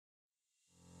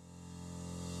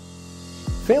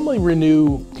Family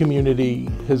Renew community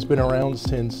has been around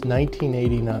since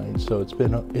 1989, so it's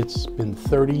been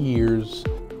 30 years.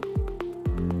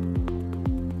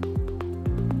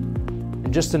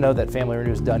 And just to know that Family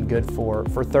Renew has done good for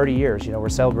 30 years. You know, we're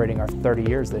celebrating our 30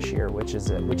 years this year, which is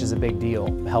a big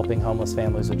deal, helping homeless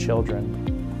families with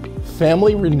children.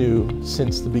 Family Renew,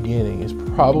 since the beginning, has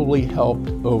probably helped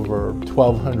over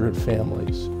 1,200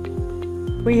 families.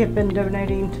 We have been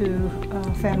donating to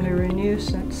Family Renew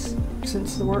since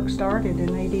the work started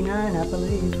in '89, I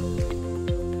believe.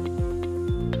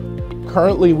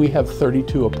 Currently, we have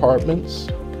 32 apartments.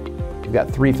 We've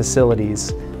got 3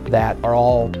 facilities that are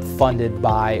all funded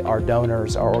by our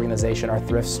donors, our organization, our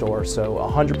thrift store. So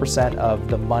 100% of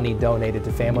the money donated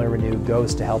to Family Renew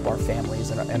goes to help our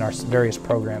families and our various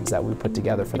programs that we put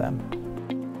together for them.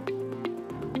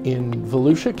 In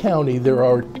Volusia County, there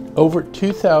are over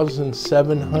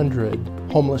 2,700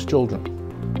 homeless children.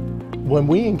 When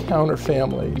we encounter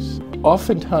families,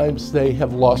 oftentimes they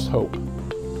have lost hope.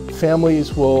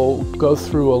 Families will go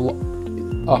through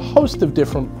a host of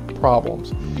different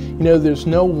problems. You know, there's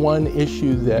no one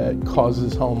issue that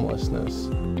causes homelessness.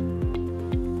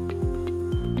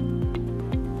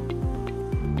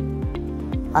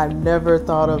 I never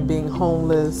thought of being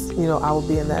homeless. You know, I would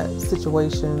be in that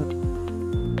situation.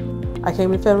 I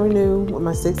came to Family Renew with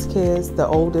my 6 kids. The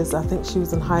oldest, I think she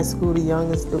was in high school. The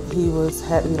youngest,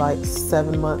 had to be like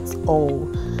 7 months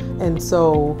old. And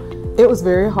so it was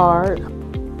very hard.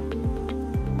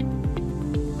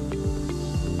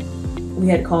 We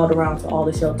had called around to all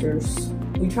the shelters.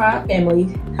 We tried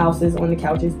family houses on the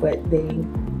couches, but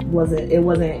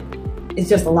it's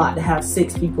just a lot to have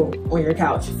 6 people on your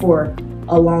couch for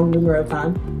a long number of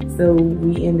time. So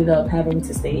we ended up having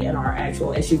to stay in our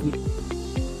actual SUV.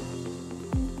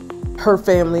 Her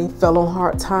family fell on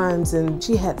hard times, and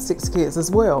she had 6 kids as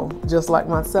well, just like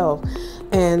myself.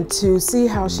 And to see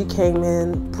how she came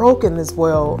in broken as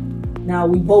well. Now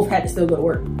we both had to still go to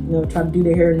work, you know, try to do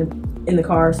their hair in the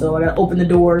car. So I got to open the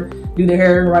door, do their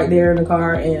hair right there in the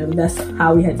car, and that's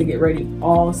how we had to get ready.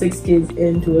 All 6 kids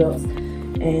and 2 adults.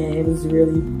 And it was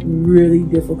really, really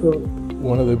difficult.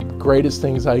 One of the greatest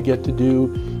things I get to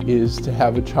do is to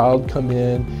have a child come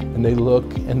in and they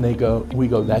look and we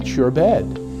go, that's your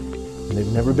bed. And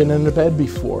they've never been in a bed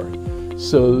before.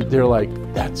 So they're like,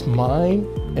 that's mine.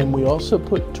 And we also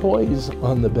put toys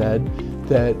on the bed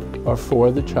that are for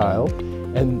the child.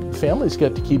 And families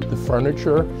get to keep the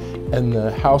furniture and the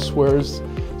housewares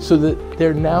so that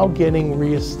they're now getting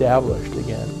reestablished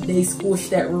again. They squished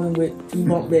that room with 2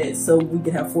 bunk beds so we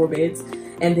could have 4 beds.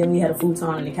 And then we had a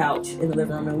futon and a couch in the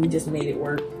living room, and we just made it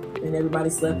work. And everybody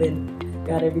slept and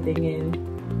got everything in.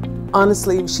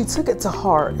 Honestly, she took it to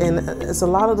heart, and it's a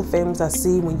lot of the families I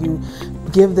see when you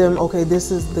give them, okay,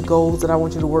 this is the goals that I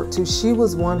want you to work to. She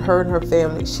was one, her and her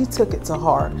family, she took it to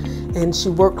heart, and she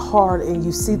worked hard, and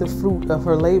you see the fruit of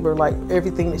her labor, like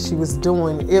everything that she was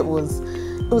doing. It was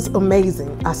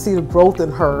amazing. I see the growth in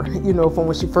her, you know, from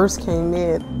when she first came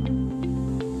in.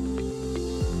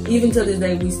 Even to this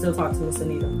day, we still talk to Miss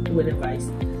Anita with advice.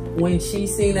 When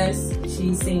she's seen us,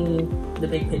 she's seen the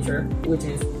big picture, which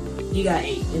is you got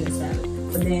 8 in this family.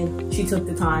 But then she took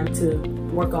the time to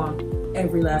work on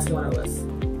every last one of us.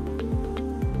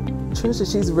 Trisha,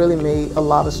 she's really made a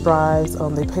lot of strides.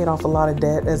 They paid off a lot of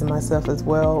debt, as myself as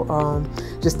well.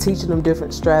 Just teaching them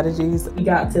different strategies. We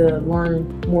got to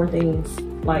learn more things,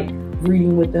 like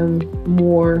reading with them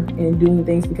more and doing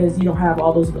things, because you don't have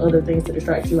all those other things to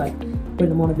distract you, like putting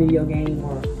them on a video game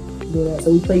or do that.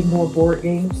 So we played more board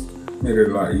games. Made it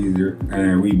a lot easier,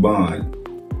 and we bond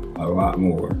a lot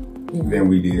more than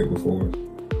we did before.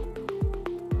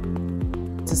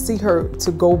 To see her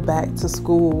to go back to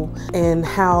school and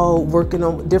how working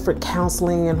on different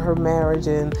counseling in her marriage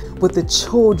and with the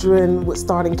children with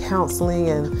starting counseling,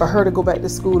 and for her to go back to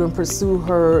school and pursue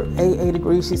her AA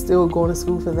degree, she's still going to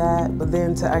school for that, but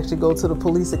then to actually go to the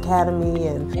police academy.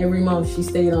 And every month she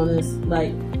stayed on us,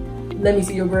 like, let me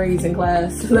see your grades in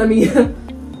class.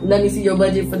 Let me see your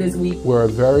budget for this week. We're a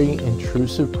very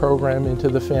intrusive program into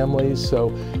the families,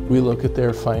 so we look at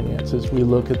their finances, we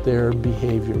look at their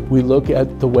behavior, we look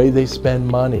at the way they spend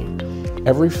money.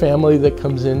 Every family that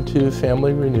comes into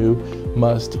Family Renew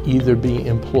must either be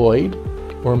employed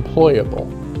or employable.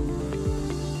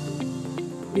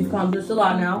 We've accomplished a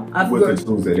lot now. With the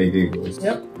tools that they gave us.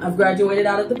 Yep, I've graduated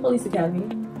out of the police academy,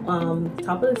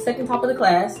 second top of the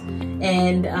class,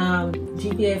 and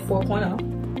GPA 4.0.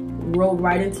 Rolled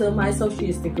right into my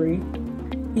associate's degree.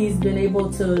 He's been able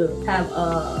to have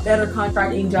a better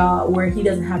contracting job where he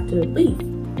doesn't have to leave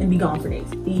and be gone for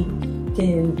days. He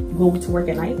can go to work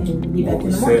at night and be back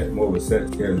in the morning. More of a set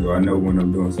schedule. I know when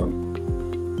I'm doing something.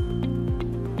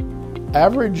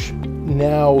 Average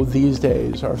now these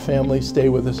days, our families stay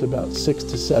with us about 6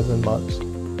 to 7 months.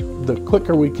 The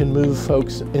quicker we can move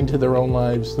folks into their own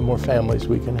lives, the more families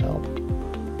we can help.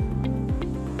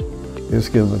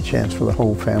 Just give them a chance for the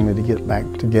whole family to get back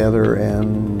together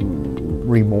and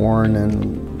reborn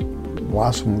and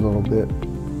blossom a little bit.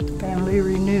 Family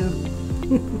Renew.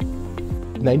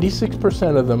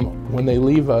 96% of them, when they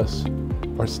leave us,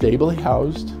 are stably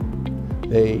housed.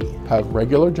 They have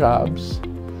regular jobs.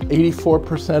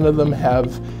 84% of them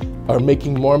are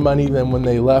making more money than when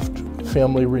they left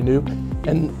Family Renew.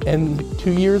 And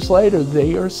 2 years later,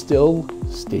 they are still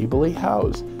stably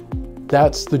housed.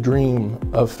 That's the dream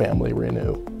of Family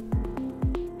Renew.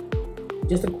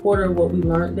 Just a quarter of what we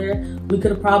learned there, we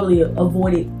could have probably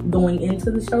avoided going into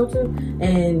the shelter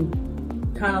and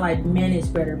kind of like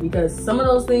manage better, because some of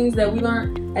those things that we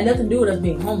learned had nothing to do with us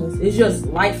being homeless. It's just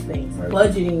life things,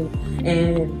 budgeting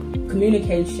and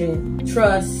communication,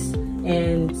 trust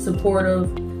and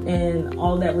supportive and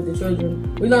all that with the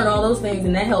children. We learned all those things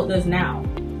and that helped us now.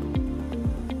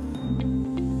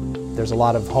 There's a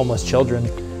lot of homeless children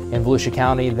in Volusia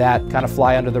County that kind of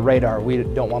fly under the radar. We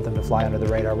don't want them to fly under the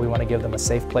radar. We want to give them a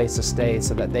safe place to stay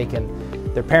so that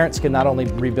their parents can not only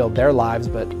rebuild their lives,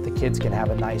 but the kids can have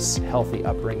a nice, healthy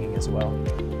upbringing as well.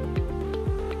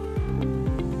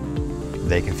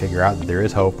 They can figure out that there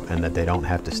is hope and that they don't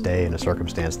have to stay in a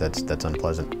circumstance that's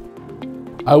unpleasant.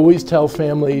 I always tell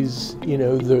families, you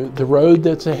know, the road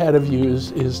that's ahead of you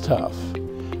is tough,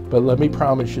 but let me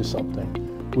promise you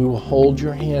something. We will hold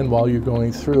your hand while you're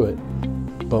going through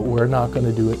it, but we're not going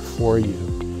to do it for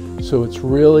you. So it's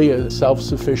really a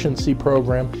self-sufficiency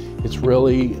program. It's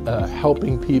really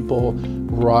helping people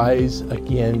rise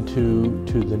again to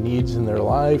the needs in their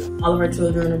life. All of our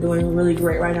children are doing really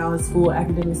great right now in school.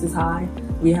 Academics is high.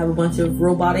 We have a bunch of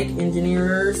robotic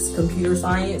engineers, computer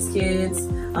science kids,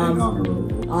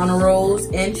 honor rolls,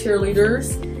 and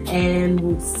cheerleaders.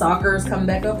 And soccer's come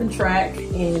back up in track,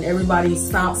 and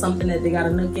everybody's found something that they got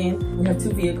to nook in. We have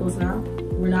 2 vehicles now.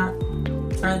 We're not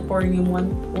transporting in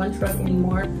one truck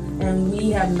anymore, and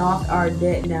we have knocked our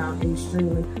debt down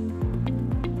extremely.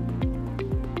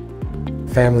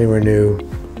 Family Renew,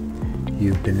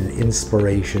 you've been an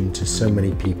inspiration to so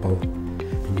many people,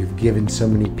 and you've given so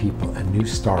many people a new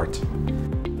start.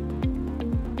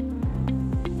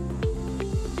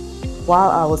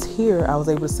 While I was here, I was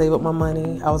able to save up my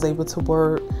money. I was able to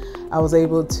work. I was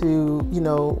able to,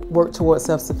 work towards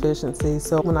self-sufficiency.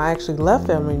 So when I actually left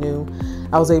Family Renew,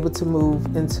 I was able to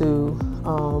move into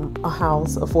a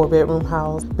house, a 4-bedroom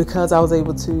house. Because I was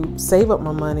able to save up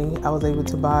my money, I was able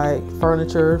to buy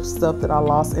furniture, stuff that I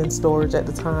lost in storage at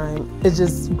the time. It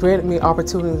just granted me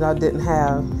opportunities I didn't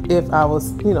have if I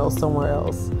was, somewhere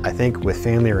else. I think with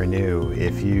Family Renew,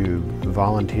 if you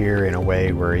volunteer in a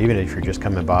way where even if you're just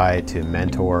coming by to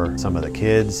mentor some of the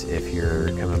kids, if you're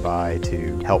coming by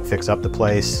to help fix up the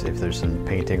place, if there's some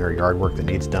painting or yard work that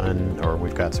needs done, or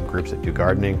we've got some groups that do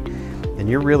gardening, and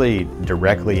you're really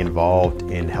directly involved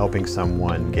in helping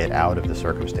someone get out of the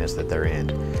circumstance that they're in.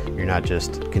 You're not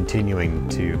just continuing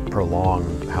to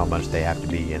prolong how much they have to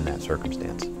be in that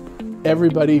circumstance.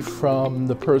 Everybody from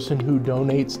the person who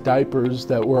donates diapers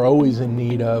that we're always in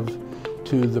need of,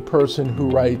 to the person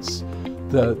who writes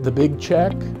the big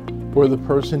check, or the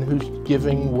person who's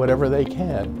giving whatever they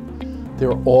can.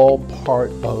 They're all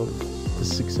part of the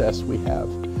success we have.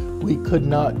 We could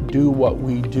not do what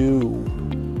we do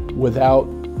without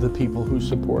the people who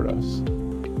support us.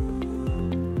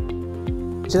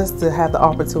 Just to have the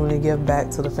opportunity to give back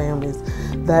to the families,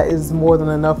 that is more than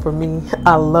enough for me.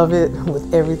 I love it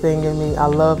with everything in me. I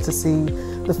love to see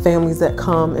the families that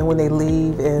come and when they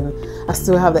leave, and I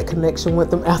still have that connection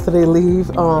with them after they leave,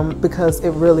 because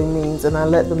it really means, and I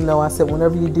let them know, I said,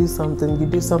 whenever you do something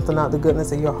out of the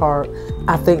goodness of your heart.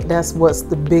 I think that's what's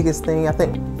the biggest thing. I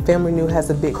think Family Renew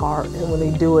has a big heart, and when they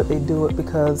do it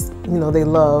because, they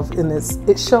love, and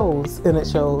it shows.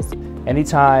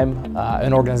 Anytime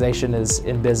an organization is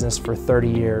in business for 30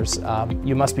 years,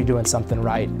 you must be doing something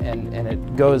right, and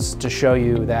it goes to show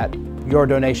you that your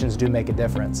donations do make a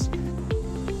difference.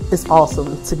 It's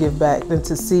awesome to give back and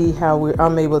to see how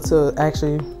I'm able to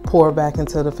actually pour back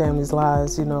into the families'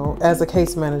 lives, as a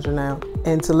case manager now,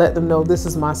 and to let them know this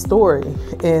is my story,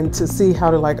 and to see how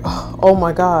they're like, oh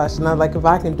my gosh, and I'm like, if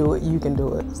I can do it, you can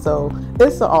do it. So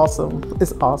it's awesome.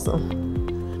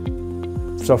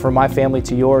 So from my family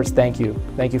to yours, thank you.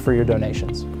 Thank you for your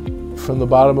donations. From the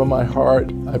bottom of my heart,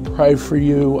 I pray for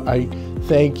you. I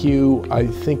thank you. I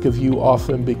think of you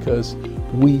often because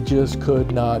we just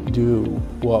could not do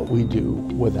what we do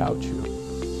without you.